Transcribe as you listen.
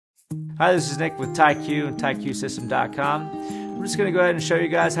Hi, this is Nick with TieQ and TieQsystem.com. I'm just going to go ahead and show you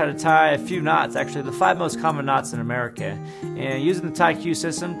guys how to tie a few knots, actually the 5 most common knots in America. And using the TieQ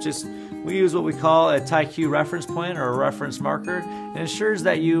system, we use what we call a TieQ reference point or a reference marker. It ensures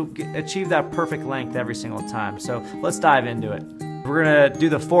that you achieve that perfect length every single time. So let's dive into it. We're going to do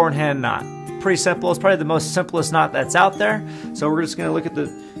the 4-in-hand knot. Pretty simple. It's probably the most simplest knot that's out there. So we're just going to look at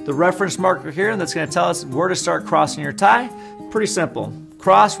the reference marker here, and that's going to tell us where to start crossing your tie. Pretty simple.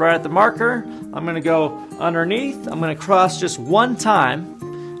 Cross right at the marker. I'm going to go underneath. I'm going to cross just one time,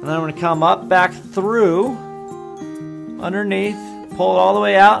 and then I'm going to come up, back through, underneath, pull it all the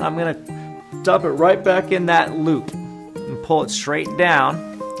way out, and I'm going to dump it right back in that loop and pull it straight down,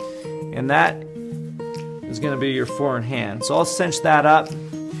 and that is going to be your 4-in-hand. So I'll cinch that up,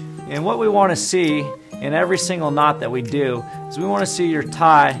 and what we want to see in every single knot that we do is we want to see your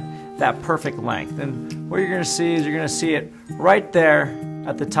tie that perfect length. And what you're going to see is you're going to see it right there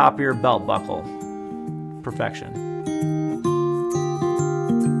at the top of your belt buckle. Perfection.